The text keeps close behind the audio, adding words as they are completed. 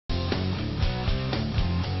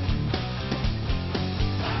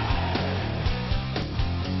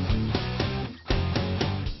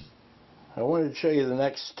wanted to show you the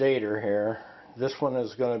next stator here. This one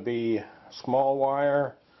is going to be small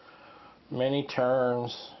wire, many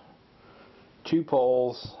turns, 2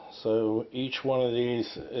 poles, so each one of these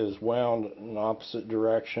is wound in opposite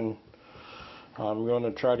direction. I'm going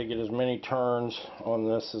to try to get as many turns on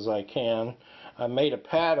this as I can. I made a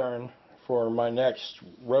pattern for my next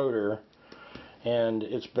rotor, and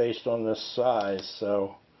it's based on this size.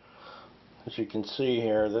 So as you can see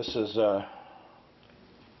here, this is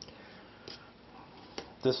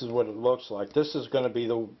what it looks like. This is going to be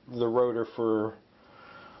the rotor for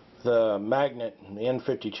the magnet, the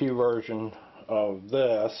N52 version of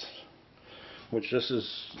this, which this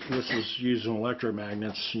is using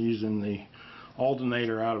electromagnets, using the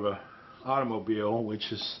alternator out of a automobile,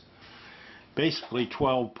 which is basically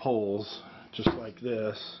 12 poles, just like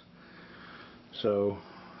this. So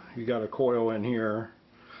you got a coil in here,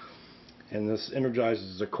 and this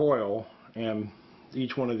energizes the coil, and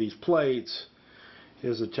each one of these plates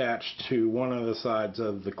is attached to one of the sides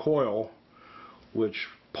of the coil, which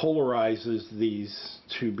polarizes these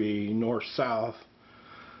to be north-south.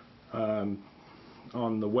 On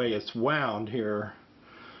the way it's wound here,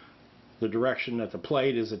 the direction that the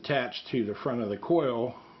plate is attached to the front of the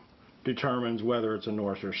coil determines whether it's a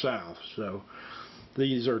north or south. So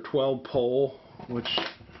these are 12 pole, which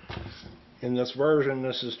in this version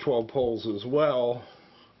this is 12 poles as well,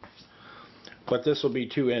 but this will be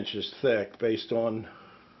 2 inches thick based on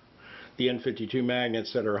the N52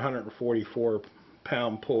 magnets that are 144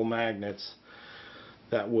 pound pull magnets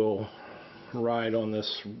that will ride on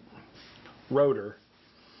this rotor.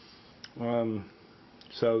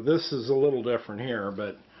 So this is a little different here,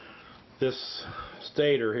 but this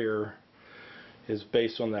stator here is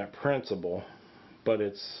based on that principle, but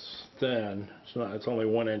it's thin. It's only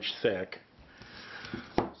 1 inch thick,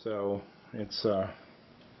 so it's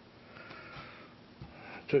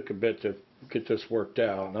took a bit to get this worked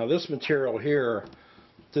out. Now this material here,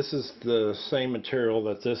 this is the same material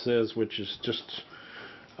that this is, which is just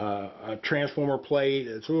a transformer plate.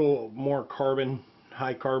 It's a little more carbon,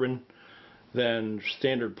 high carbon, than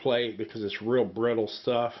standard plate because it's real brittle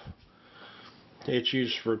stuff. It's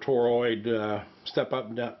used for toroid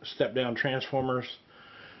step down transformers,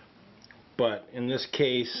 but in this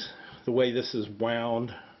case, the way this is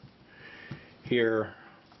wound here,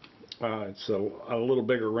 it's a little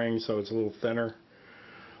bigger ring, so it's a little thinner,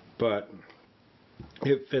 but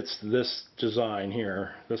it fits this design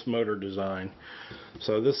here, this motor design.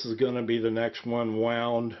 So this is going to be the next one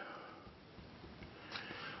wound.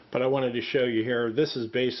 But I wanted to show you here, this is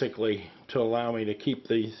basically to allow me to keep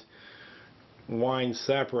these winds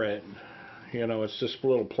separate. You know, it's just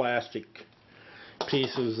little plastic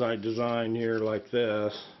pieces I designed here like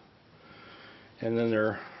this, and then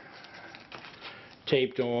they're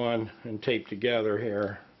taped on and taped together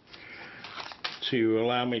here to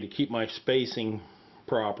allow me to keep my spacing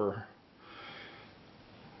proper.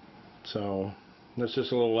 So that's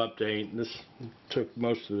just a little update. This took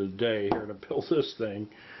most of the day here to build this thing.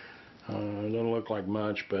 It doesn't look like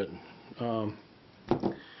much, but it's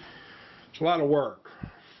a lot of work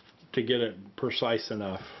to get it precise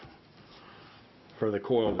enough for the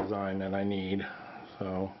coil design that I need.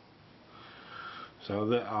 So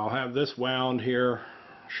I'll have this wound here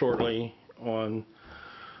shortly on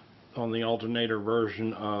the alternator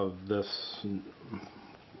version of this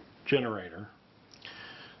generator.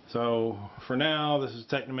 So for now, this is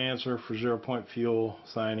Technomancer for 0 Point Fuel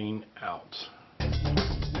signing out.